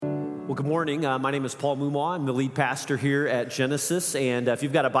Well, good morning. My name is Paul Mumaw. I'm the lead pastor here at Genesis. And if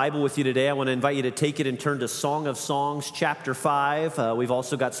you've got a Bible with you today, I want to invite you to take it and turn to Song of Songs, chapter 5. We've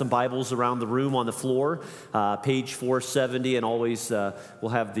also got some Bibles around the room on the floor, page 470. And always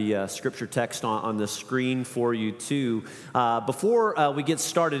we'll have the scripture text on the screen for you, too. Before we get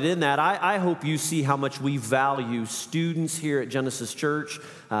started in that, I hope you see how much we value students here at Genesis Church.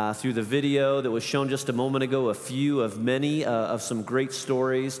 Through the video that was shown just a moment ago, a few of many of some great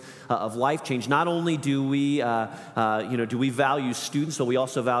stories of life change. Not only do we value students, but we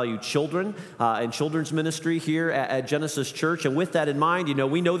also value children and children's ministry here at Genesis Church. And with that in mind,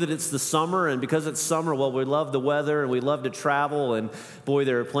 we know that it's the summer, and because it's summer, well, we love the weather and we love to travel. And boy,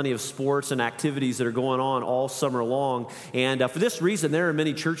 there are plenty of sports and activities that are going on all summer long. And for this reason, there are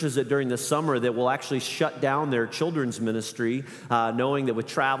many churches that during the summer that will actually shut down their children's ministry, knowing that with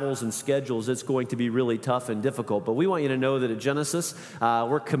travels and schedules, it's going to be really tough and difficult. But we want you to know that at Genesis,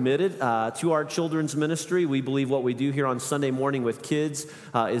 we're committed to our children's ministry. We believe what we do here on Sunday morning with kids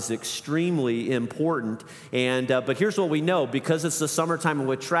is extremely important. And but here's what we know. Because it's the summertime and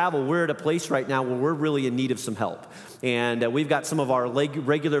with travel, we're at a place right now where we're really in need of some help. And we've got some of our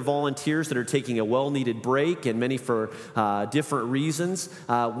regular volunteers that are taking a well-needed break, and many for different reasons.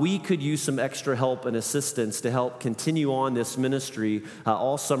 We could use some extra help and assistance to help continue on this ministry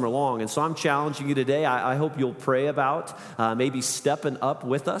all summer long. And so I'm challenging you today. I hope you'll pray about maybe stepping up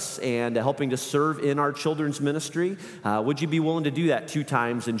with us and helping to serve in our children's ministry. Would you be willing to do that 2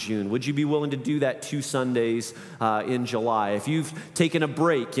 times in June? Would you be willing to do that 2 Sundays in July? If you've taken a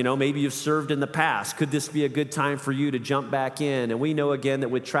break, maybe you've served in the past, could this be a good time for you to jump back in? And we know again that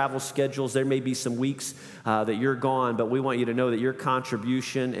with travel schedules, there may be some weeks that you're gone, but we want you to know that your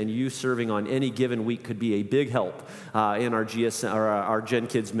contribution and you serving on any given week could be a big help in our GSM or our Gen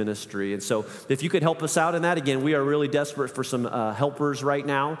Kids ministry. And so if you could help us out in that, again, we are really desperate for some helpers right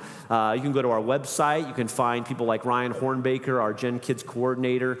now. You can go to our website. You can find people like Ryan Hornbaker, our Gen Kids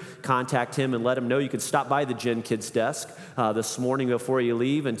coordinator. Contact him and let him know. You can stop by the Gen Kids desk this morning before you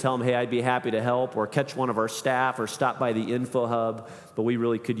leave and tell him, hey, I'd be happy to help, or catch one of our staff, or stop by the info hub. But we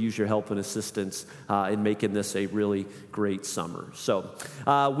really could use your help and assistance in making this a really great summer. So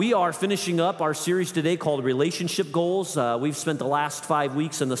we are finishing up our series today called Relationship Goals. We've spent the last 5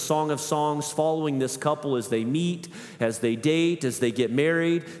 weeks in the Song of Songs following this couple as they meet, as they date, as they get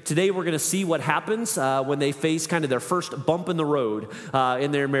married. Today we're going to see what happens when they face kind of their first bump in the road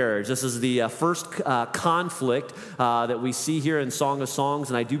in their marriage. This is the first conflict that we see here in Song of Songs,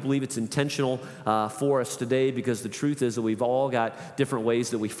 and I do believe it's intentional for us today, because the truth is that we've all got different ways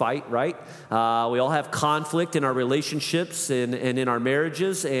that we fight, right? We all have conflict in our relationships and in our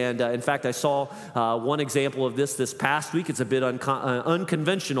marriages. And in fact, I saw one example of this past week. It's a bit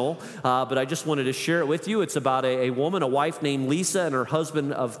unconventional, but I just wanted to share it with you. It's about a woman, a wife named Lisa, and her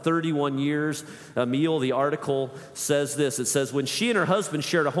husband of 31 years, Emil. The article says this. It says, when she and her husband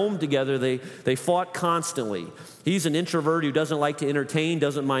shared a home together, they fought constantly. He's an introvert who doesn't like to entertain,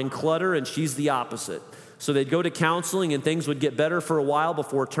 doesn't mind clutter, and she's the opposite. So they'd go to counseling and things would get better for a while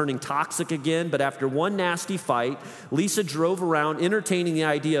before turning toxic again. But after one nasty fight, Lisa drove around entertaining the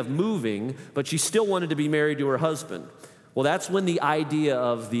idea of moving, but she still wanted to be married to her husband. Well, that's when the idea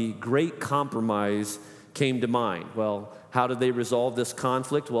of the great compromise came to mind. Well, how did they resolve this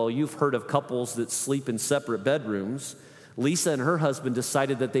conflict? Well, you've heard of couples that sleep in separate bedrooms. Lisa and her husband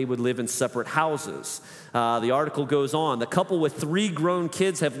decided that they would live in separate houses. The article goes on. The couple with 3 grown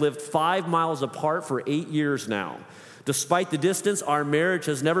kids have lived 5 miles apart for 8 years now. Despite the distance, our marriage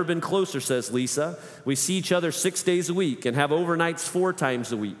has never been closer, says Lisa. We see each other 6 days a week and have overnights 4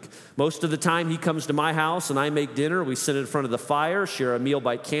 times a week. Most of the time, he comes to my house and I make dinner. We sit in front of the fire, share a meal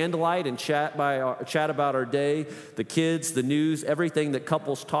by candlelight, and chat about our day, the kids, the news, everything that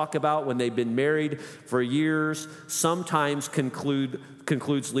couples talk about when they've been married for years. Sometimes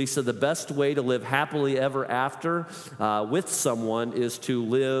concludes Lisa, the best way to live happily ever after with someone is to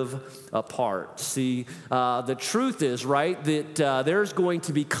live apart. See, the truth is, right, that there's going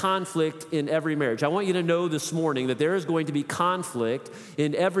to be conflict in every marriage. I want you to know this morning that there is going to be conflict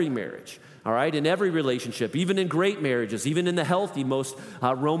in every marriage. All right, in every relationship, even in great marriages, even in the healthy, most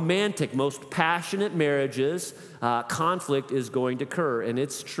romantic, most passionate marriages, conflict is going to occur. And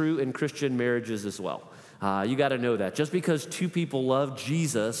it's true in Christian marriages as well. You got to know that. Just because 2 people love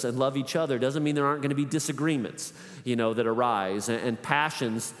Jesus and love each other doesn't mean there aren't going to be disagreements, that arise and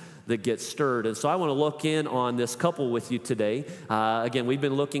passions that get stirred. And so I want to look in on this couple with you today. Again, we've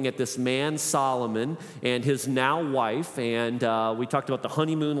been looking at this man, Solomon, and his now wife. And we talked about the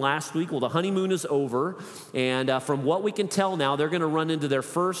honeymoon last week. Well, the honeymoon is over. And from what we can tell now, they're going to run into their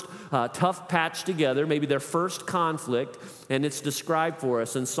first tough patch together, maybe their first conflict. And it's described for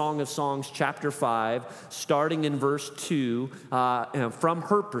us in Song of Songs, chapter 5, starting in verse 2, from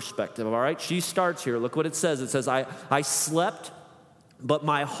her perspective, all right? She starts here. Look what it says. It says, I slept, but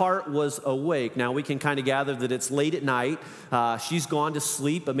my heart was awake. Now, we can kind of gather that it's late at night. She's gone to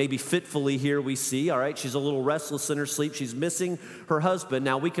sleep, but maybe fitfully here we see, all right? She's a little restless in her sleep. She's missing her husband.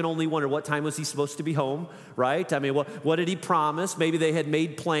 Now, we can only wonder, what time was he supposed to be home, right? I mean, what did he promise? Maybe they had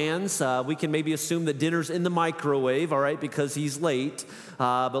made plans. We can maybe assume that dinner's in the microwave, all right, because he's late.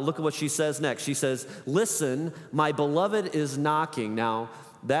 But look at what she says next. She says, listen, my beloved is knocking. Now,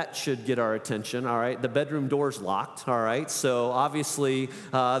 that should get our attention, all right? The bedroom door's locked, all right? So obviously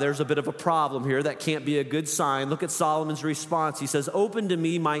there's a bit of a problem here. That can't be a good sign. Look at Solomon's response. He says, open to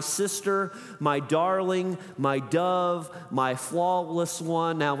me, my sister, my darling, my dove, my flawless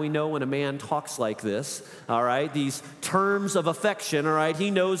one. Now we know when a man talks like this, all right? These terms of affection, all right?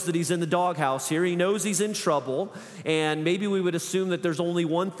 He knows that he's in the doghouse here. He knows he's in trouble. And maybe we would assume that there's only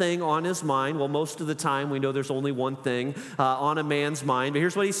one thing on his mind. Well, most of the time we know there's only one thing on a man's mind. But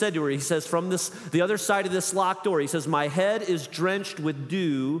here's what he said to her. He says, from the other side of this locked door, he says, my head is drenched with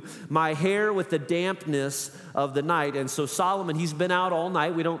dew, my hair with the dampness of the night. And so Solomon, he's been out all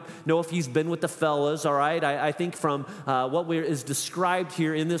night. We don't know if he's been with the fellas, all right? I think from what is described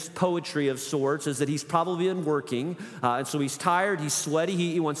here in this poetry of sorts is that he's probably been working. And so he's tired, he's sweaty,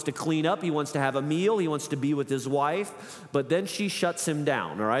 he wants to clean up, he wants to have a meal, he wants to be with his wife. But then she shuts him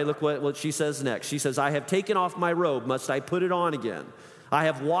down, all right? Look what she says next. She says, I have taken off my robe. Must I put it on again? I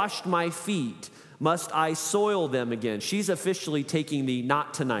have washed my feet. Must I soil them again? She's officially taking the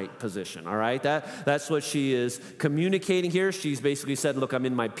not tonight position, all right? That's what she is communicating here. She's basically said, look, I'm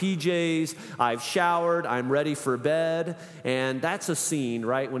in my PJs, I've showered, I'm ready for bed. And that's a scene,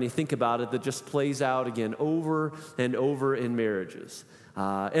 right, when you think about it, that just plays out again over and over in marriages.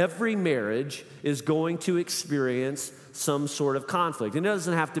 Every marriage is going to experience some sort of conflict. And it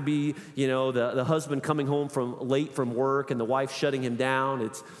doesn't have to be, the husband coming home late from work and the wife shutting him down.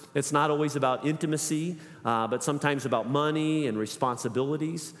 It's not always about intimacy, but sometimes about money and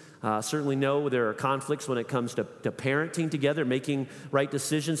responsibilities. Certainly know there are conflicts when it comes to parenting together, making right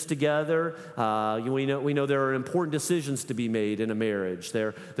decisions together. We know there are important decisions to be made in a marriage.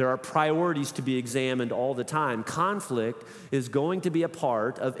 There are priorities to be examined all the time. Conflict is going to be a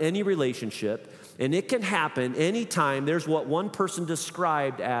part of any relationship, and it can happen anytime there's what one person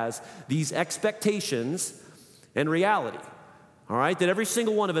described as these expectations and reality. All right, that every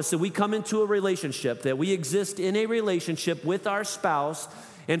single one of us, that we come into a relationship, that we exist in a relationship with our spouse,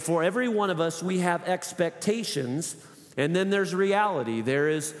 and for every one of us, we have expectations, and then there's reality. There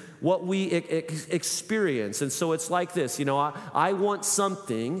is what we experience. And so it's like this, I want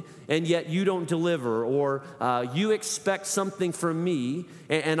something, and yet you don't deliver, or you expect something from me,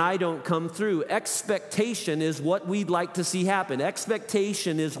 and I don't come through. Expectation is what we'd like to see happen.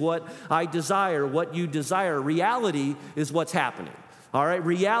 Expectation is what I desire, what you desire. Reality is what's happening. All right,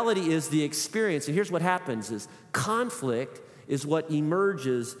 reality is the experience. And here's what happens is conflict is what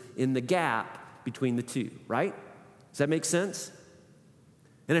emerges in the gap between the two, right? Does that make sense?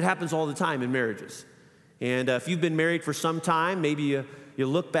 And it happens all the time in marriages. And if you've been married for some time, maybe you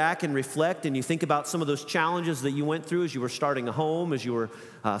look back and reflect and you think about some of those challenges that you went through as you were starting a home, as you were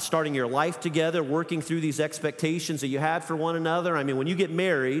starting your life together, working through these expectations that you had for one another. I mean, when you get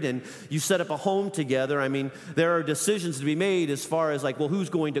married and you set up a home together, I mean, there are decisions to be made as far as like, well,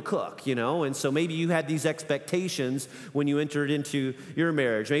 who's going to cook, And so maybe you had these expectations when you entered into your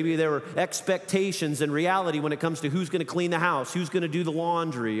marriage. Maybe there were expectations and reality when it comes to who's going to clean the house, who's going to do the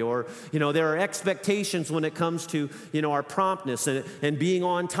laundry, or, there are expectations when it comes to, our promptness and being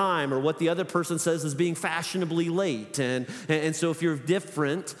on time, or what the other person says is being fashionably late. And so if you're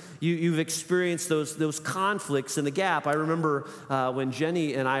different, you've experienced those conflicts in the gap. I remember when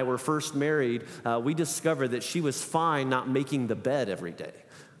Jenny and I were first married, we discovered that she was fine not making the bed every day.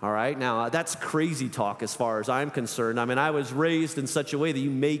 All right, now that's crazy talk as far as I'm concerned. I mean, I was raised in such a way that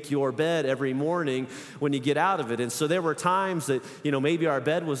you make your bed every morning when you get out of it. And so there were times that, maybe our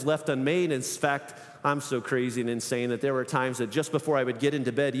bed was left unmade. In fact, I'm so crazy and insane that there were times that just before I would get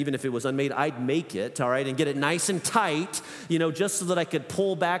into bed, even if it was unmade, I'd make it, all right, and get it nice and tight, just so that I could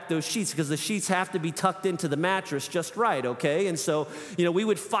pull back those sheets, because the sheets have to be tucked into the mattress just right, okay? And so, we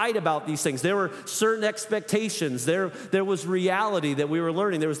would fight about these things. There were certain expectations. There was reality that we were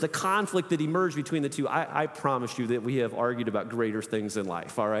learning. There was the conflict that emerged between the two. I promise you that we have argued about greater things in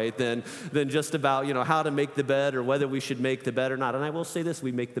life, all right, than just about, how to make the bed or whether we should make the bed or not. And I will say this,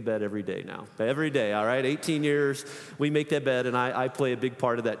 we make the bed every day now. Every day, all right? 18 years, we make that bed, and I play a big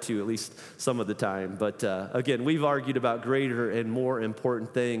part of that too, at least some of the time. But again, we've argued about greater and more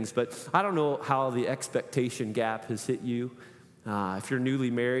important things. But I don't know how the expectation gap has hit you. If you're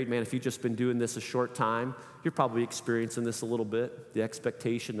newly married, man, if you've just been doing this a short time, you're probably experiencing this a little bit. The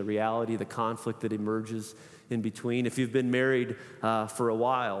expectation, the reality, the conflict that emerges in between. If you've been married for a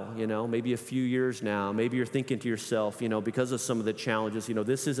while, maybe a few years now, maybe you're thinking to yourself, because of some of the challenges,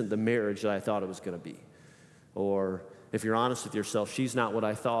 this isn't the marriage that I thought it was going to be. Or if you're honest with yourself, she's not what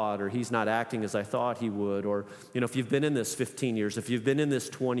I thought, or he's not acting as I thought he would. Or, if you've been in this 15 years, if you've been in this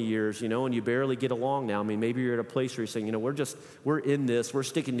 20 years, and you barely get along now, maybe you're at a place where you're saying, we're in this, we're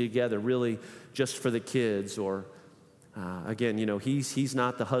sticking together really just for the kids. Or, again, he's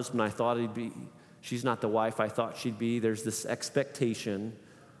not the husband I thought he'd be. She's not the wife I thought she'd be. There's this expectation,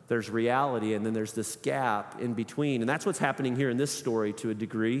 there's reality, and then there's this gap in between. And that's what's happening here in this story to a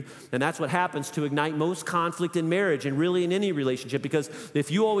degree. And that's what happens to ignite most conflict in marriage and really in any relationship. Because if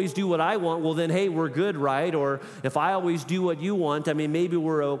you always do what I want, well then, hey, we're good, right? Or if I always do what you want, maybe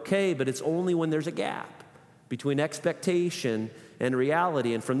we're okay. But it's only when there's a gap between expectation and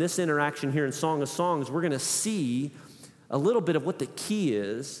reality. And from this interaction here in Song of Songs, we're going to see a little bit of what the key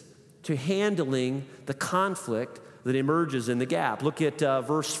is to handling the conflict that emerges in the gap. Look at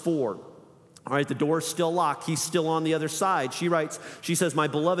verse 4. All right, the door's still locked. He's still on the other side. She says, my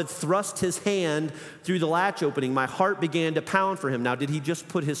beloved thrust his hand through the latch opening. My heart began to pound for him. Now, did he just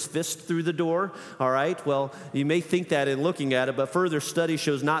put his fist through the door? All right, well, you may think that in looking at it, but further study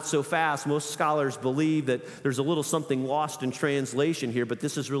shows not so fast. Most scholars believe that there's a little something lost in translation here, but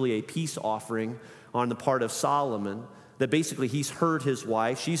this is really a peace offering on the part of Solomon. That basically he's heard his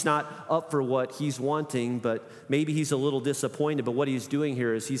wife. She's not up for what he's wanting, but maybe he's a little disappointed. But what he's doing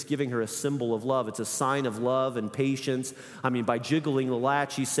here is he's giving her a symbol of love. It's a sign of love and patience. By jiggling the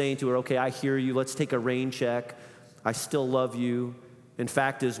latch, he's saying to her, okay, I hear you. Let's take a rain check. I still love you. In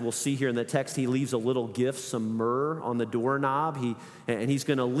fact, as we'll see here in the text, he leaves a little gift, some myrrh on the doorknob. He's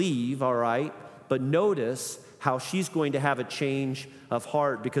going to leave, all right? But notice how she's going to have a change of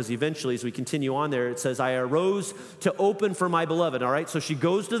heart, because eventually, as we continue on there, it says, I arose to open for my beloved, all right? So she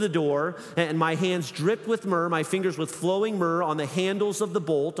goes to the door, and my hands dripped with myrrh, my fingers with flowing myrrh on the handles of the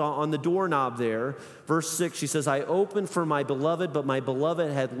bolt, on the doorknob there. Verse 6, she says, I opened for my beloved, but my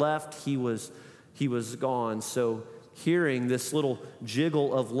beloved had left, he was gone. So hearing this little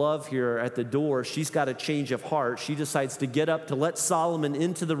jiggle of love here at the door, she's got a change of heart. She decides to get up to let Solomon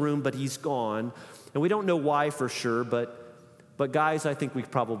into the room, but he's gone. And we don't know why for sure, but guys, I think we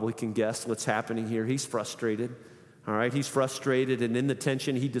probably can guess what's happening here. He's frustrated, all right? He's frustrated, and in the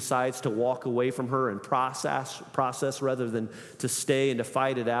tension, he decides to walk away from her and process rather than to stay and to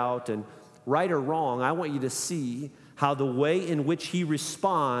fight it out. And right or wrong, I want you to see how the way in which he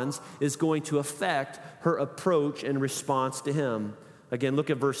responds is going to affect her approach and response to him. Again, look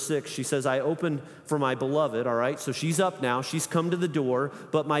at verse 6. She says, I opened for my beloved, all right? So she's up now. She's come to the door,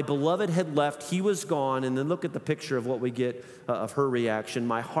 but my beloved had left. He was gone. And then look at the picture of what we get of her reaction.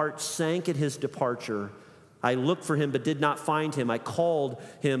 My heart sank at his departure. I looked for him, but did not find him. I called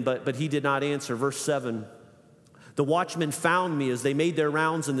him, but he did not answer. Verse 7. The watchmen found me as they made their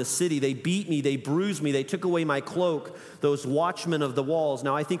rounds in the city. They beat me, they bruised me, they took away my cloak, those watchmen of the walls.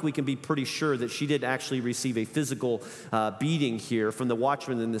 Now, I think we can be pretty sure that she did actually receive a physical beating here from the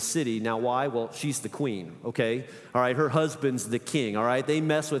watchmen in the city. Now, why? Well, she's the queen, okay? All right, her husband's the king, all right? They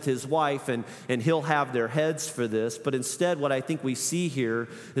mess with his wife, and he'll have their heads for this. But instead, what I think we see here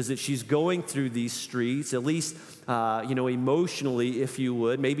is that she's going through these streets, at least emotionally, if you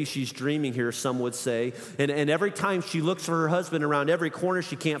would. Maybe she's dreaming here, some would say. And every time she looks for her husband around every corner,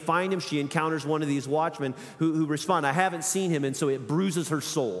 she can't find him. She encounters one of these watchmen who respond, I haven't seen him. And so it bruises her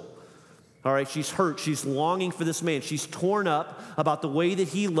soul. All right, she's hurt. She's longing for this man. She's torn up about the way that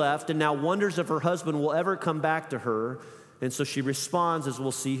he left and now wonders if her husband will ever come back to her. And so she responds, as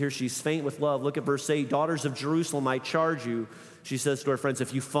we'll see here, she's faint with love. Look at verse 8. Daughters of Jerusalem, I charge you, she says to her friends,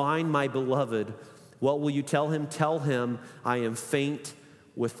 if you find my beloved, what will you tell him? Tell him I am faint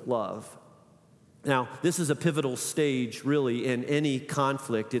with love. Now, this is a pivotal stage, really, in any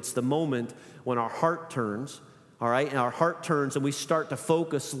conflict. It's the moment when our heart turns, all right? And our heart turns and we start to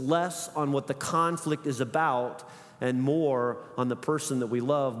focus less on what the conflict is about and more on the person that we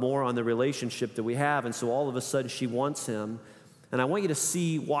love, more on the relationship that we have. And so all of a sudden she wants him. And I want you to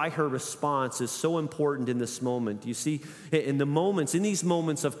see why her response is so important in this moment. You see, in these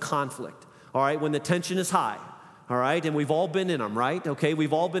moments of conflict, all right, when the tension is high, all right, and we've all been in them, right? Okay,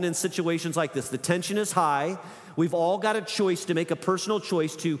 we've all been in situations like this. The tension is high. We've all got a choice to make a personal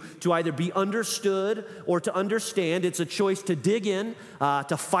choice to either be understood or to understand. It's a choice to dig in,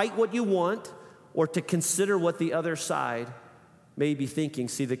 to fight what you want, or to consider what the other side may be thinking.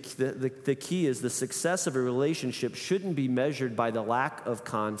 See, the key is the success of a relationship shouldn't be measured by the lack of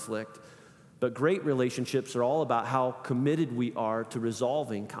conflict, but great relationships are all about how committed we are to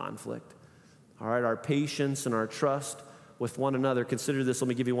resolving conflict. All right, our patience and our trust with one another. Consider this. Let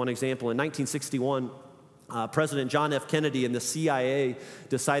me give you one example. In 1961, President John F. Kennedy and the CIA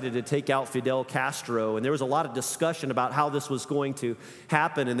decided to take out Fidel Castro, and there was a lot of discussion about how this was going to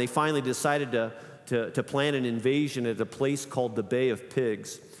happen, and they finally decided to plan an invasion at a place called the Bay of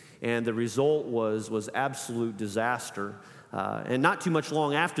Pigs, and the result was absolute disaster. And not too much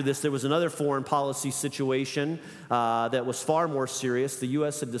long after this, there was another foreign policy situation that was far more serious. The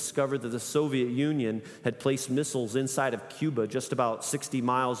U.S. had discovered that the Soviet Union had placed missiles inside of Cuba, just about 60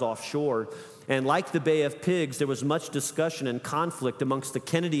 miles offshore. And like the Bay of Pigs, there was much discussion and conflict amongst the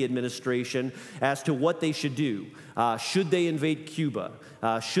Kennedy administration as to what they should do. Should they invade Cuba?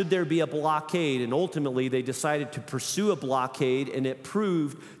 Should there be a blockade? And ultimately, they decided to pursue a blockade, and it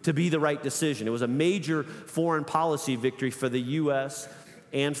proved to be the right decision. It was a major foreign policy victory for the U.S.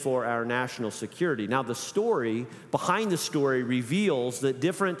 and for our national security. Now, the story behind the story reveals that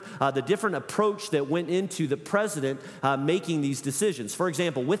the different approach that went into the president making these decisions. For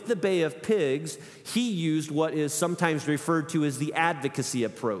example, with the Bay of Pigs, he used what is sometimes referred to as the advocacy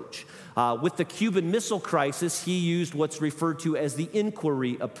approach. With the Cuban Missile Crisis, he used what's referred to as the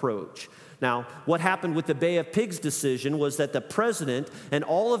inquiry approach. Now, what happened with the Bay of Pigs decision was that the president and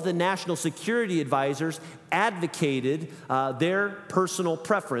all of the national security advisors advocated their personal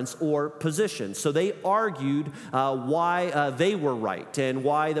preference or position. So they argued why they were right and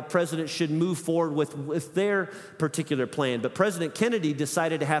why the president should move forward with their particular plan. But President Kennedy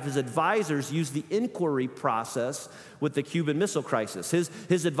decided to have his advisors use the inquiry process with the Cuban Missile Crisis.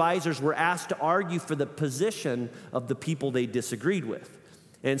 His advisors were asked to argue for the position of the people they disagreed with.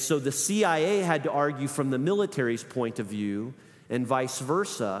 And so the CIA had to argue from the military's point of view and vice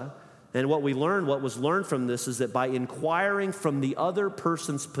versa. And what was learned from this is that by inquiring from the other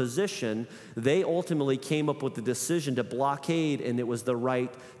person's position, they ultimately came up with the decision to blockade, and it was the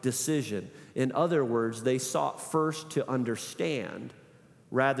right decision. In other words, they sought first to understand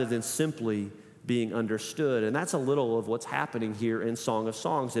rather than simply being understood. And that's a little of what's happening here in Song of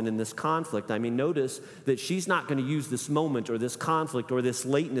Songs and in this conflict. I mean, notice that she's not going to use this moment or this conflict or this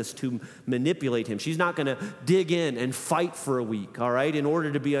lateness to manipulate him. She's not going to dig in and fight for a week, all right, in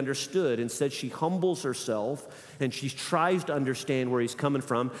order to be understood. Instead, she humbles herself and she tries to understand where he's coming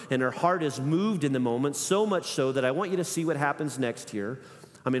from, and her heart is moved in the moment, so much so that I want you to see what happens next here.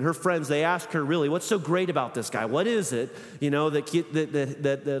 I mean, her friends, they ask her, really, what's so great about this guy? What is it,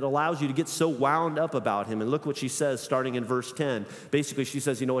 that allows you to get so wound up about him? And look what she says starting in verse 10. Basically, she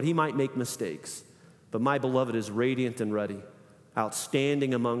says, he might make mistakes, but my beloved is radiant and ruddy,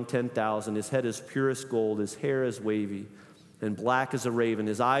 outstanding among 10,000. His head is purest gold, his hair is wavy and black as a raven.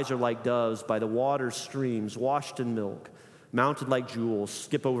 His eyes are like doves by the water's streams, washed in milk, mounted like jewels.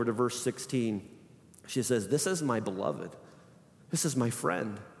 Skip over to verse 16. She says, this is my beloved. This is my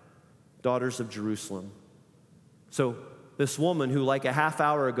friend, daughters of Jerusalem. So this woman who like a half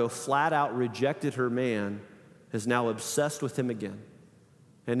hour ago flat out rejected her man is now obsessed with him again.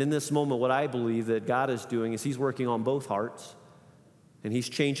 And in this moment, what I believe that God is doing is he's working on both hearts, and he's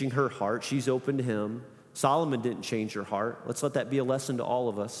changing her heart. She's open to him. Solomon didn't change her heart. Let's let that be a lesson to all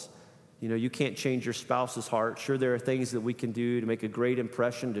of us. You can't change your spouse's heart. Sure, there are things that we can do to make a great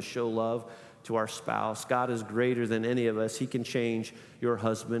impression, to show love to our spouse. God is greater than any of us. He can change your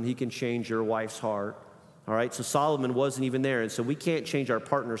husband. He can change your wife's heart. All right, so Solomon wasn't even there. And so we can't change our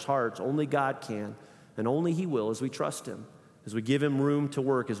partner's hearts. Only God can. And only he will as we trust him, as we give him room to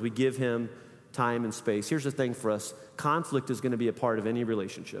work, as we give him time and space. Here's the thing for us. Conflict is going to be a part of any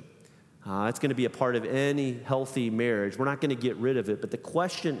relationship. It's going to be a part of any healthy marriage. We're not going to get rid of it. But the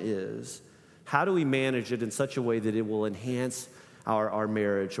question is, how do we manage it in such a way that it will enhance our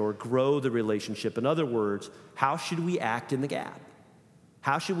marriage or grow the relationship? In other words, how should we act in the gap?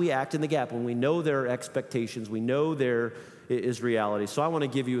 How should we act in the gap when we know there are expectations, we know there is reality? So I want to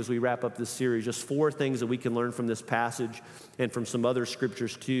give you, as we wrap up this series, just 4 things that we can learn from this passage and from some other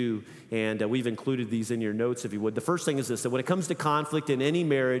scriptures too, and we've included these in your notes if you would. The first thing is this, that when it comes to conflict in any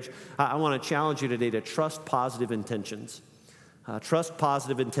marriage, I want to challenge you today to trust positive intentions. Trust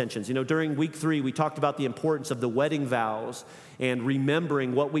positive intentions. You know, during week 3, we talked about the importance of the wedding vows and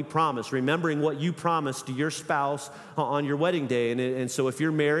remembering what we promised, remembering what you promised to your spouse on your wedding day. And so if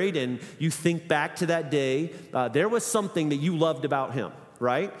you're married and you think back to that day, there was something that you loved about him,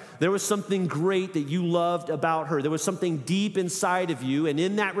 right? There was something great that you loved about her. There was something deep inside of you and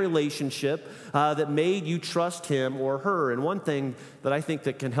in that relationship that made you trust him or her. And one thing that I think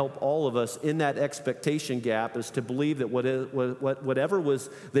that can help all of us in that expectation gap is to believe that whatever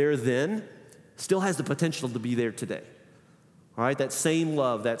was there then still has the potential to be there today. All right, that same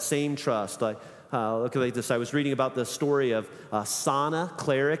love, that same trust. Look at this. I was reading about the story of Sana,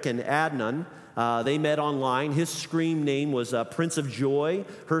 Cleric, and Adnan. They met online. His screen name was Prince of Joy.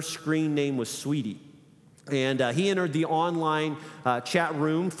 Her screen name was Sweetie. And he entered the online chat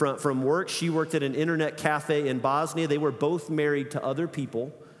room from work. She worked at an internet cafe in Bosnia. They were both married to other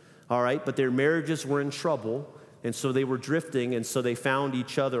people, all right, but their marriages were in trouble, and so they were drifting, and so they found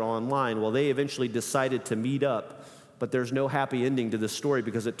each other online. Well, they eventually decided to meet up, but there's no happy ending to this story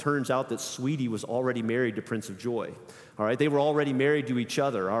because it turns out that Sweetie was already married to Prince of Joy. All right, they were already married to each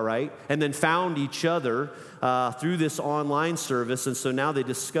other, all right, and then found each other through this online service, and so now they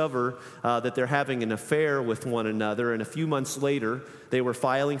discover that they're having an affair with one another, and a few months later, they were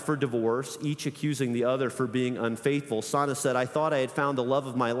filing for divorce, each accusing the other for being unfaithful. Sana said, "I thought I had found the love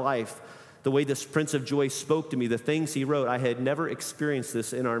of my life. The way this Prince of Joy spoke to me, the things he wrote, I had never experienced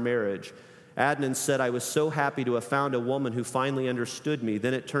this in our marriage." Adnan said, "I was so happy to have found a woman who finally understood me.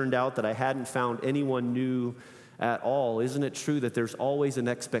 Then it turned out that I hadn't found anyone new at all." Isn't it true that there's always an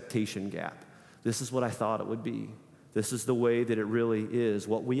expectation gap? This is what I thought it would be. This is the way that it really is.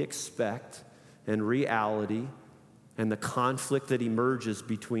 What we expect and reality and the conflict that emerges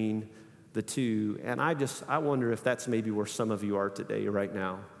between the two. And I wonder if that's maybe where some of you are today, right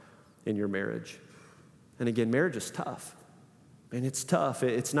now, in your marriage. And again, marriage is tough. And it's tough.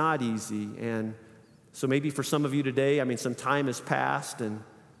 It's not easy. And so maybe for some of you today, some time has passed and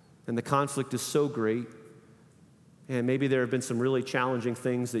the conflict is so great. And maybe there have been some really challenging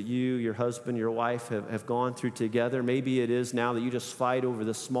things that you, your husband, your wife have gone through together. Maybe it is now that you just fight over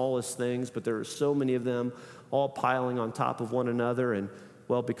the smallest things, but there are so many of them all piling on top of one another. And,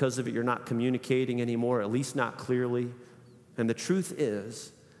 well, because of it, you're not communicating anymore, at least not clearly. And the truth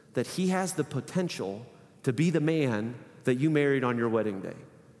is that he has the potential to be the man that you married on your wedding day.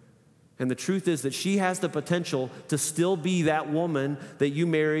 And the truth is that she has the potential to still be that woman that you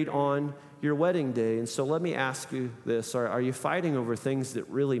married on your wedding day. And so let me ask you this. Are you fighting over things that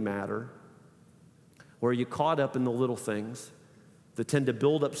really matter? Or are you caught up in the little things that tend to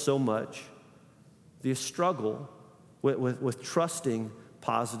build up so much? Do you struggle with trusting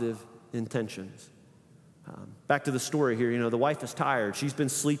positive intentions? Back to the story here. The wife is tired. She's been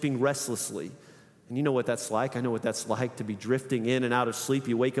sleeping restlessly. And you know what that's like. I know what that's like to be drifting in and out of sleep.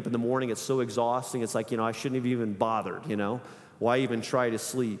 You wake up in the morning, it's so exhausting. It's like, I shouldn't have even bothered, Why even try to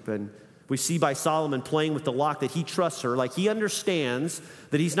sleep? And we see by Solomon playing with the lock that he trusts her. Like he understands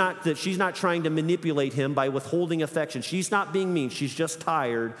that she's not trying to manipulate him by withholding affection. She's not being mean. She's just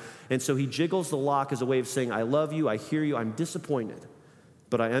tired. And so he jiggles the lock as a way of saying, I love you, I hear you, I'm disappointed,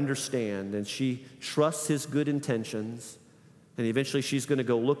 but I understand. And she trusts his good intentions. And eventually she's going to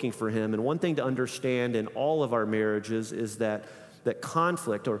go looking for him. And one thing to understand in all of our marriages is that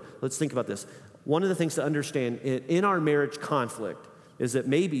conflict, or let's think about this. One of the things to understand in our marriage conflict is that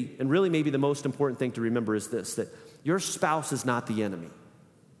maybe the most important thing to remember is this, that your spouse is not the enemy.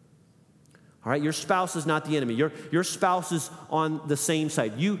 All right, your spouse is not the enemy. Your spouse is on the same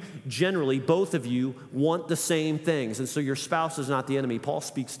side. You generally, both of you, want the same things. And so your spouse is not the enemy. Paul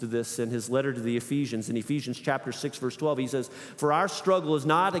speaks to this in his letter to the Ephesians. In Ephesians chapter 6, verse 12, he says, "For our struggle is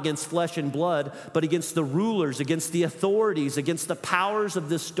not against flesh and blood, but against the rulers, against the authorities, against the powers of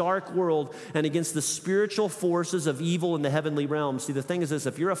this dark world, and against the spiritual forces of evil in the heavenly realms." See, the thing is this,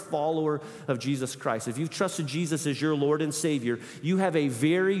 if you're a follower of Jesus Christ, if you've trusted Jesus as your Lord and Savior, you have a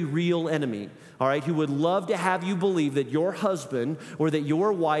very real enemy. All right, who would love to have you believe that your husband or that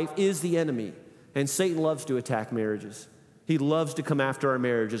your wife is the enemy. And Satan loves to attack marriages. He loves to come after our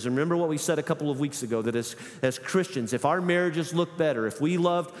marriages. And remember what we said a couple of weeks ago, that as Christians, if our marriages look better, if we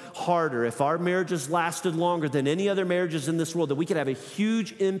loved harder, if our marriages lasted longer than any other marriages in this world, that we could have a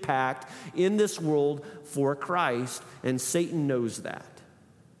huge impact in this world for Christ. And Satan knows that.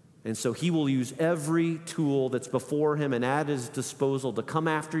 And so he will use every tool that's before him and at his disposal to come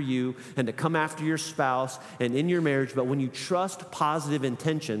after you and to come after your spouse and in your marriage. But when you trust positive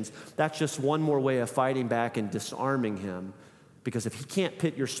intentions, that's just one more way of fighting back and disarming him. Because if he can't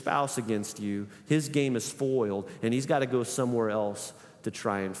pit your spouse against you, his game is foiled and he's got to go somewhere else to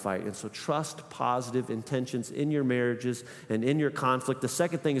try and fight. And so trust positive intentions in your marriages and in your conflict. The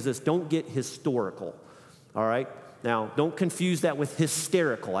second thing is this: don't get historical, all right? Now, don't confuse that with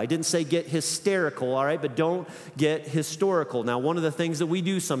hysterical. I didn't say get hysterical, all right, but don't get historical. Now, one of the things that we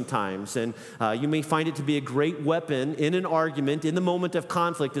do sometimes, and you may find it to be a great weapon in an argument, in the moment of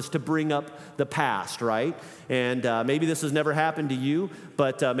conflict, is to bring up the past, right? And maybe this has never happened to you,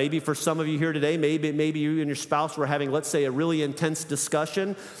 but maybe for some of you here today, maybe you and your spouse were having, let's say, a really intense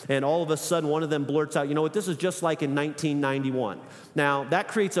discussion, and all of a sudden one of them blurts out, you know what, this is just like in 1991. Now, that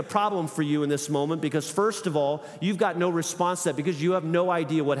creates a problem for you in this moment because, first of all, you've got no response to that because you have no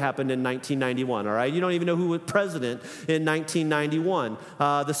idea what happened in 1991, all right? You don't even know who was president in 1991.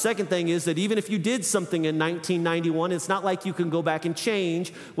 The second thing is that even if you did something in 1991, it's not like you can go back and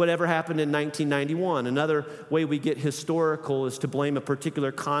change whatever happened in 1991. Another way we get historical is to blame a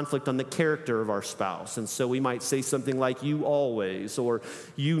particular conflict on the character of our spouse. And so we might say something like, you always, or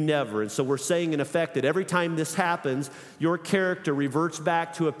you never. And so we're saying, in effect, that every time this happens, your character reverts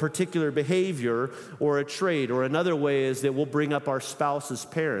back to a particular behavior or a trait. Or another way is that we'll bring up our spouse's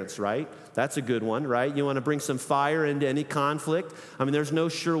parents, right? That's a good one, right? You want to bring some fire into any conflict. I mean, there's no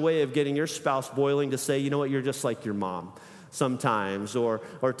sure way of getting your spouse boiling to say, you know what, you're just like your mom sometimes, or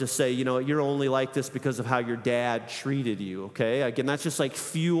to say, you know, you're only like this because of how your dad treated you, okay? Again, that's just like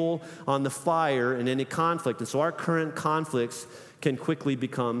fuel on the fire in any conflict. And so our current conflicts can quickly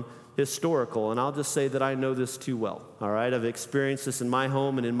become historical. And I'll just say that I know this too well, all right? I've experienced this in my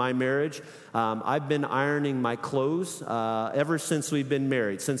home and in my marriage. I've been ironing my clothes ever since we've been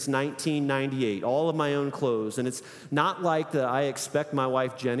married, since 1998, all of my own clothes. And it's not like that I expect my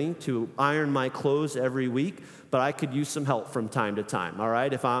wife, Jenny, to iron my clothes every week, but I could use some help from time to time, all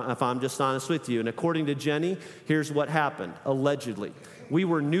right, if I'm just honest with you. And according to Jenny, here's what happened, allegedly. We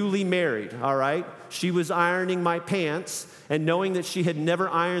were newly married, all right? She was ironing my pants, and knowing that she had never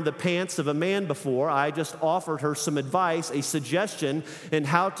ironed the pants of a man before, I just offered her some advice, a suggestion in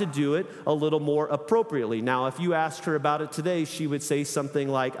how to do it a little more appropriately. Now, if you asked her about it today, she would say something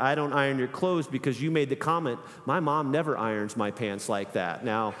like, I don't iron your clothes because you made the comment, my mom never irons my pants like that.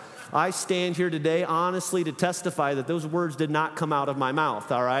 Now, I stand here today honestly to testify that those words did not come out of my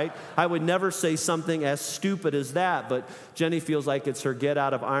mouth, all right? I would never say something as stupid as that, but Jenny feels like it's her get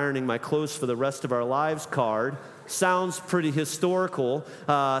out of ironing my clothes for the rest of our lives card. Sounds pretty historical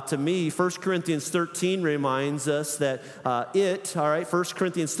to me. 1 Corinthians 13 reminds us that 1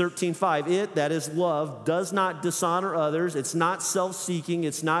 Corinthians 13:5, it, that is love, does not dishonor others. It's not self-seeking.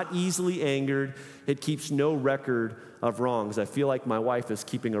 It's not easily angered. It keeps no record of wrongs. I feel like my wife is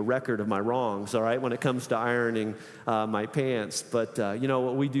keeping a record of my wrongs, all right, when it comes to ironing my pants. But, you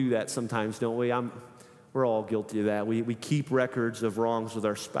know, we do that sometimes, don't we? We're all guilty of that. We keep records of wrongs with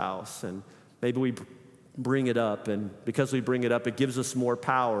our spouse, and maybe we bring it up, and because we bring it up, it gives us more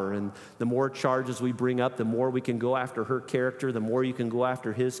power, and the more charges we bring up, the more we can go after her character, the more you can go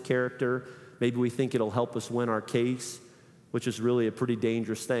after his character. Maybe we think it'll help us win our case, which is really a pretty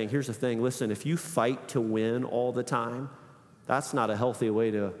dangerous thing. Here's the thing, listen, if you fight to win all the time, that's not a healthy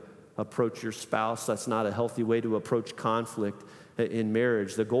way to approach your spouse. That's not a healthy way to approach conflict in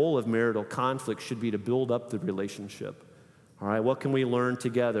marriage. The goal of marital conflict should be to build up the relationship. All right, what can we learn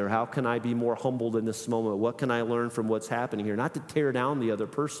together? How can I be more humbled in this moment? What can I learn from what's happening here? Not to tear down the other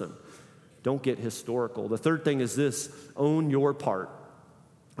person. Don't get historical. The third thing is this: own your part.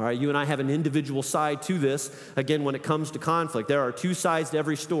 All right, you and I have an individual side to this. Again, when it comes to conflict, there are two sides to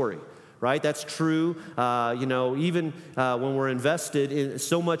every story, right? That's true, even when we're invested in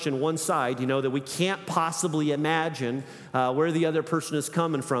so much in one side, that we can't possibly imagine where the other person is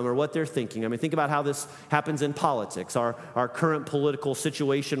coming from or what they're thinking. I mean, think about how this happens in politics, our current political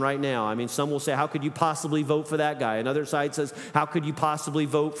situation right now. I mean, some will say, how could you possibly vote for that guy? Another side says, how could you possibly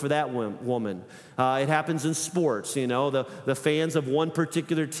vote for that woman? It happens in sports, the fans of one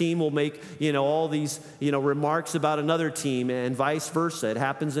particular team will make, all these, remarks about another team and vice versa. It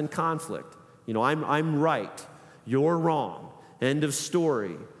happens in conflict. I'm right, you're wrong, end of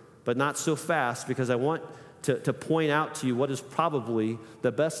story, but not so fast, because I want to point out to you what is probably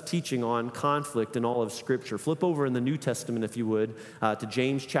the best teaching on conflict in all of Scripture. Flip over in the New Testament, if you would, to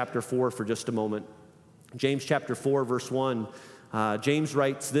James chapter 4 for just a moment. James chapter 4, verse 1. James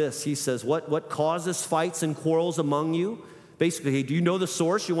writes this. He says, what causes fights and quarrels among you? Basically, hey, do you know the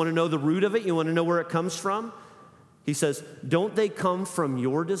source? You want to know the root of it? You want to know where it comes from? He says, don't they come from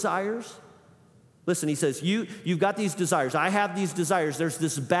your desires? Listen, he says, you've got these desires. I have these desires. There's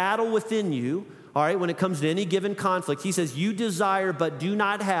this battle within you, all right, when it comes to any given conflict. He says, you desire but do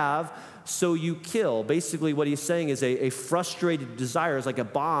not have, so you kill. Basically, what he's saying is a frustrated desire is like a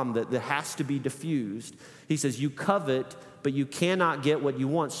bomb that has to be diffused. He says, you covet, but you cannot get what you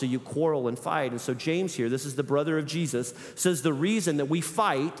want, so you quarrel and fight. And so James here, this is the brother of Jesus, says the reason that we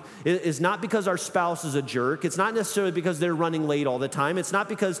fight is not because our spouse is a jerk. It's not necessarily because they're running late all the time. It's not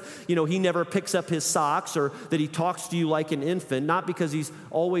because, he never picks up his socks or that he talks to you like an infant. Not because he's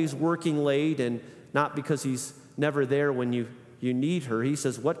always working late and not because he's never there when you need her. He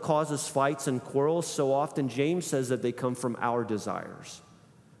says, what causes fights and quarrels so often? James says that they come from our desires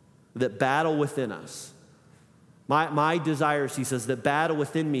that battle within us. My desires, he says, that battle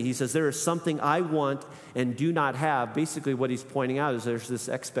within me. He says, there is something I want and do not have. Basically, what he's pointing out is there's this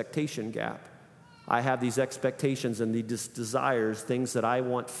expectation gap. I have these expectations and these desires, things that I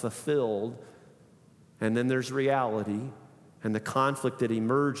want fulfilled. And then there's reality and the conflict that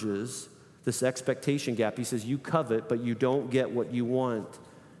emerges, this expectation gap. He says, you covet, but you don't get what you want.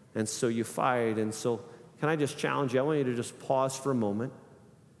 And so you fight. And so can I just challenge you? I want you to just pause for a moment.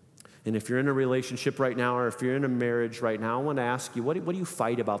 And if you're in a relationship right now, or if you're in a marriage right now, I want to ask you, what do you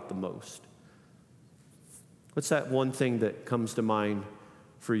fight about the most? What's that one thing that comes to mind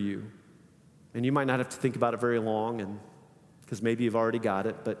for you? And you might not have to think about it very long, and because maybe you've already got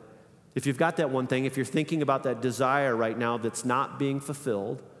it. But if you've got that one thing, if you're thinking about that desire right now that's not being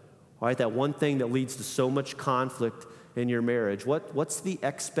fulfilled, all right, that one thing that leads to so much conflict in your marriage, what's the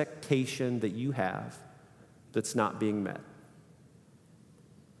expectation that you have that's not being met?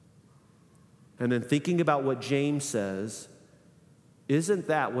 And then thinking about what James says, isn't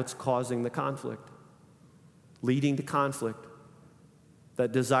that what's causing the conflict? Leading to conflict.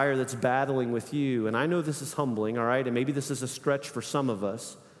 That desire that's battling with you. And I know this is humbling, all right? And maybe this is a stretch for some of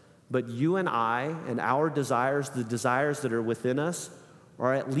us. But you and I and our desires, the desires that are within us,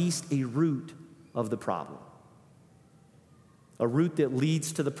 are at least a root of the problem. A root that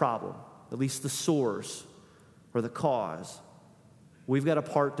leads to the problem, at least the source or the cause. We've got a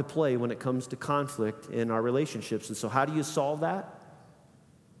part to play when it comes to conflict in our relationships. And so how do you solve that?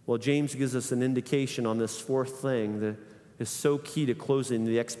 Well, James gives us an indication on this fourth thing that is so key to closing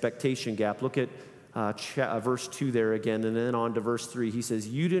the expectation gap. Look at verse 2 there again, and then on to verse 3. He says,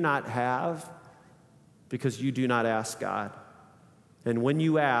 you do not have because you do not ask God. And when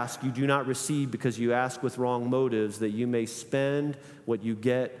you ask, you do not receive because you ask with wrong motives, that you may spend what you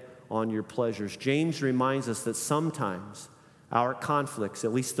get on your pleasures. James reminds us that sometimes our conflicts,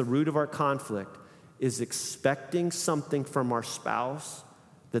 at least the root of our conflict, is expecting something from our spouse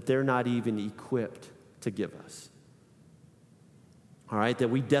that they're not even equipped to give us. All right, that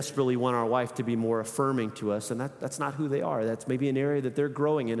we desperately want our wife to be more affirming to us, and that's not who they are. That's maybe an area that they're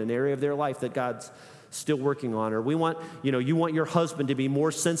growing in, an area of their life that God's still working on. Or we want, you want your husband to be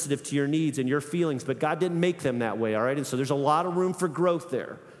more sensitive to your needs and your feelings, but God didn't make them that way, all right? And so there's a lot of room for growth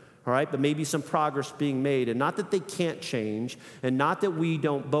there. All right, but maybe some progress being made. And not that they can't change, and not that we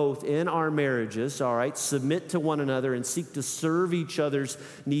don't both in our marriages, all right, submit to one another and seek to serve each other's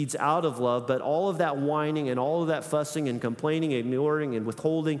needs out of love, but all of that whining and all of that fussing and complaining, ignoring and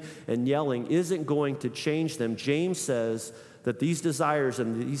withholding and yelling isn't going to change them. James says that these desires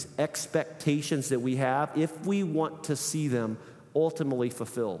and these expectations that we have, if we want to see them ultimately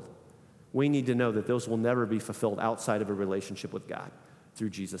fulfilled, we need to know that those will never be fulfilled outside of a relationship with God through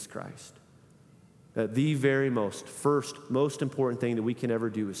Jesus Christ. That the very most important thing that we can ever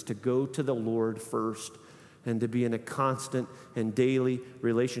do is to go to the Lord first and to be in a constant and daily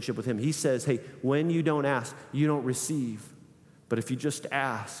relationship with Him. He says, hey, when you don't ask, you don't receive. But if you just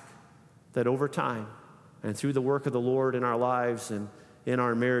ask, that over time and through the work of the Lord in our lives and in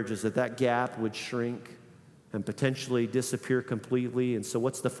our marriages, that gap would shrink and potentially disappear completely. And so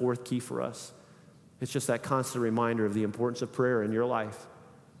what's the fourth key for us? It's just that constant reminder of the importance of prayer in your life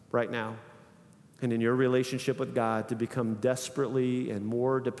right now and in your relationship with God, to become desperately and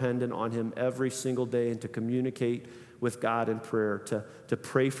more dependent on Him every single day, and to communicate with God in prayer, to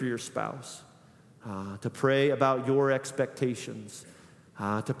pray for your spouse, to pray about your expectations,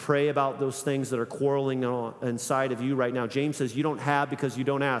 to pray about those things that are quarreling inside of you right now. James says you don't have because you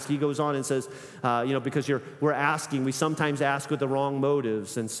don't ask. He goes on and says, because we're asking, we sometimes ask with the wrong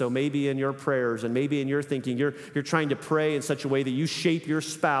motives. And so maybe in your prayers and maybe in your thinking, you're trying to pray in such a way that you shape your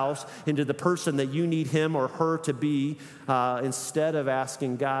spouse into the person that you need him or her to be, instead of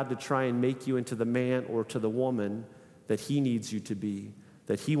asking God to try and make you into the man or to the woman that He needs you to be,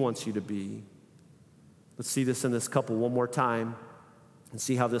 that He wants you to be. Let's see this in this couple one more time and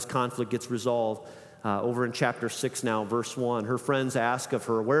see how this conflict gets resolved. over in chapter 6 now, verse 1. Her friends ask of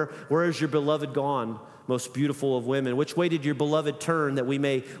her, where is your beloved gone, most beautiful of women? Which way did your beloved turn that we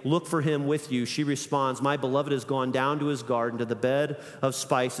may look for him with you? She responds, my beloved has gone down to his garden, to the bed of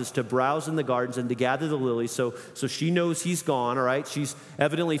spices, to browse in the gardens and to gather the lilies. So she knows he's gone, all right? She's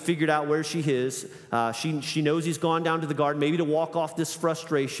evidently figured out where she is. She knows he's gone down to the garden, maybe to walk off this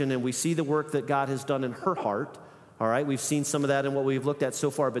frustration, and we see the work that God has done in her heart. All right, we've seen some of that in what we've looked at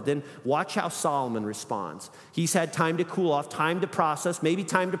so far, but then watch how Solomon responds. He's had time to cool off, time to process, maybe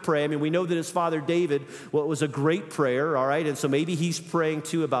time to pray. I mean, we know that his father David, was a great prayer, all right, and so maybe he's praying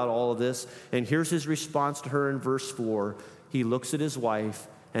too about all of this. And here's his response to her in verse 4. He looks at his wife,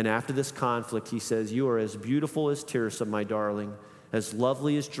 and after this conflict, he says, you are as beautiful as Tirzah, my darling, as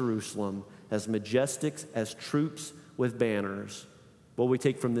lovely as Jerusalem, as majestic as troops with banners. What we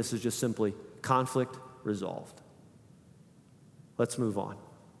take from this is just simply conflict resolved. Let's move on.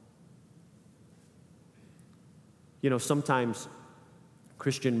 You know, sometimes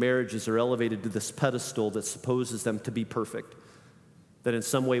Christian marriages are elevated to this pedestal that supposes them to be perfect. That in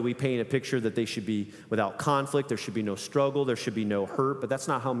some way we paint a picture that they should be without conflict, there should be no struggle, there should be no hurt, but that's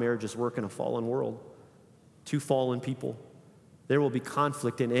not how marriages work in a fallen world. Two fallen people. There will be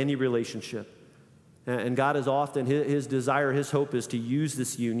conflict in any relationship. And God is often, his desire, his hope is to use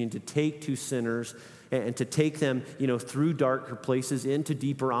this union to take two sinners and to take them, through darker places into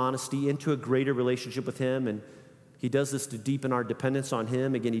deeper honesty, into a greater relationship with him. And he does this to deepen our dependence on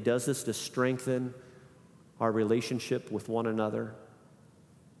him. Again, he does this to strengthen our relationship with one another.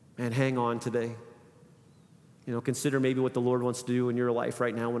 And hang on today. Consider maybe what the Lord wants to do in your life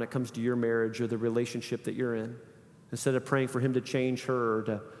right now when it comes to your marriage or the relationship that you're in. Instead of praying for him to change her or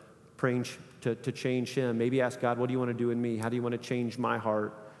to praying to change him, maybe ask God, what do you want to do in me? How do you want to change my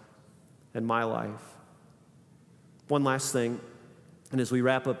heart and my life? One last thing, and as we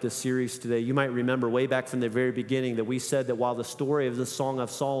wrap up this series today, you might remember way back from the very beginning that we said that while the story of the Song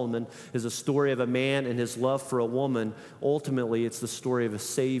of Solomon is a story of a man and his love for a woman, ultimately it's the story of a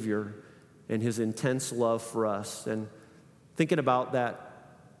Savior and his intense love for us. And thinking about that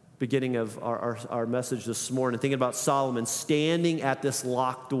beginning of our message this morning, thinking about Solomon standing at this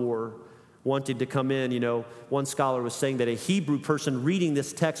locked door, wanted to come in. One scholar was saying that a Hebrew person reading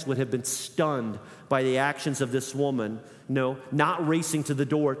this text would have been stunned by the actions of this woman, not racing to the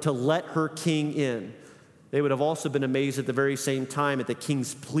door to let her king in. They would have also been amazed at the very same time at the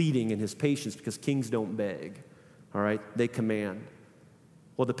king's pleading and his patience, because kings don't beg, all right? They command.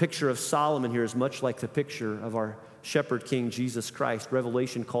 Well, the picture of Solomon here is much like the picture of our shepherd king, Jesus Christ.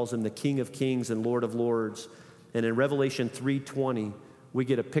 Revelation calls him the King of Kings and Lord of Lords. And in Revelation 3:20, we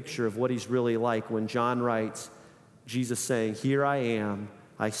get a picture of what he's really like when John writes, Jesus saying, here I am,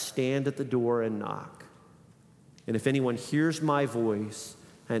 I stand at the door and knock. And if anyone hears my voice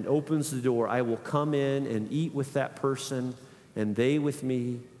and opens the door, I will come in and eat with that person and they with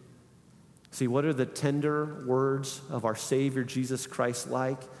me. See, what are the tender words of our Savior Jesus Christ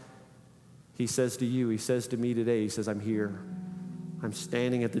like? He says to you, he says to me today, he says, I'm here. I'm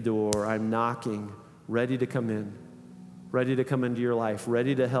standing at the door, I'm knocking, ready to come in. Ready to come into your life,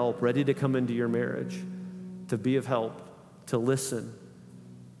 ready to help, ready to come into your marriage, to be of help, to listen,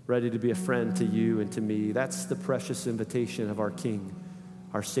 ready to be a friend to you and to me. That's the precious invitation of our King,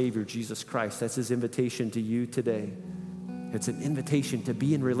 our Savior, Jesus Christ. That's his invitation to you today. It's an invitation to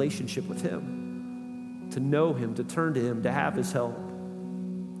be in relationship with him, to know him, to turn to him, to have his help.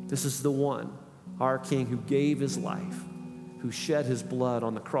 This is the one, our King, who gave his life, who shed his blood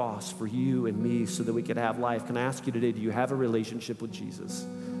on the cross for you and me so that we could have life. Can I ask you today, do you have a relationship with Jesus?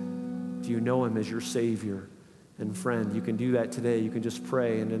 Do you know him as your Savior and friend? You can do that today. You can just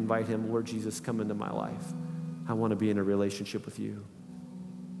pray and invite him, Lord Jesus, come into my life. I want to be in a relationship with you.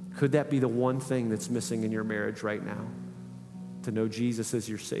 Could that be the one thing that's missing in your marriage right now? To know Jesus as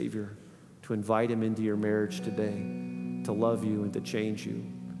your Savior, to invite him into your marriage today, to love you and to change you,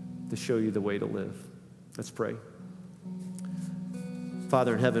 to show you the way to live. Let's pray.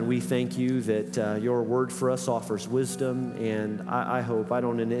 Father in heaven, we thank you that your word for us offers wisdom, and I hope I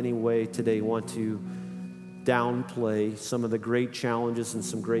don't in any way today want to downplay some of the great challenges and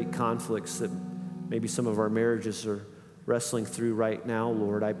some great conflicts that maybe some of our marriages are wrestling through right now,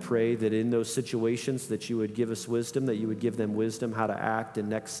 Lord. I pray that in those situations that you would give us wisdom, that you would give them wisdom how to act and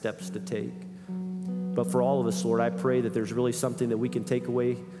next steps to take. But for all of us, Lord, I pray that there's really something that we can take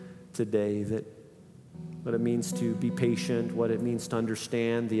away today, that what it means to be patient, what it means to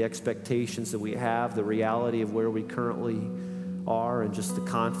understand the expectations that we have, the reality of where we currently are, and just the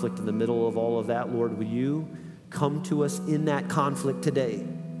conflict in the middle of all of that. Lord, will you come to us in that conflict today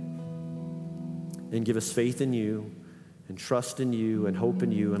and give us faith in you and trust in you and hope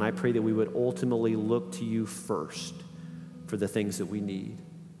in you. And I pray that we would ultimately look to you first for the things that we need.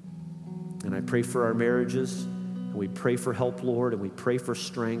 And I pray for our marriages, and we pray for help, Lord, and we pray for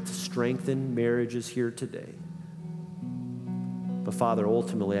strength. Strengthen marriages here today. But Father,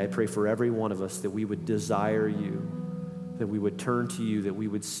 ultimately, I pray for every one of us that we would desire you, that we would turn to you, that we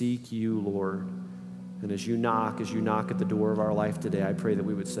would seek you, Lord. And as you knock at the door of our life today, I pray that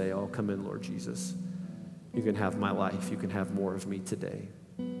we would say, oh, come in, Lord Jesus. You can have my life. You can have more of me today.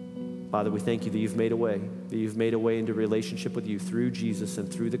 Father, we thank you that you've made a way into relationship with you through Jesus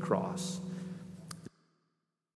and through the cross.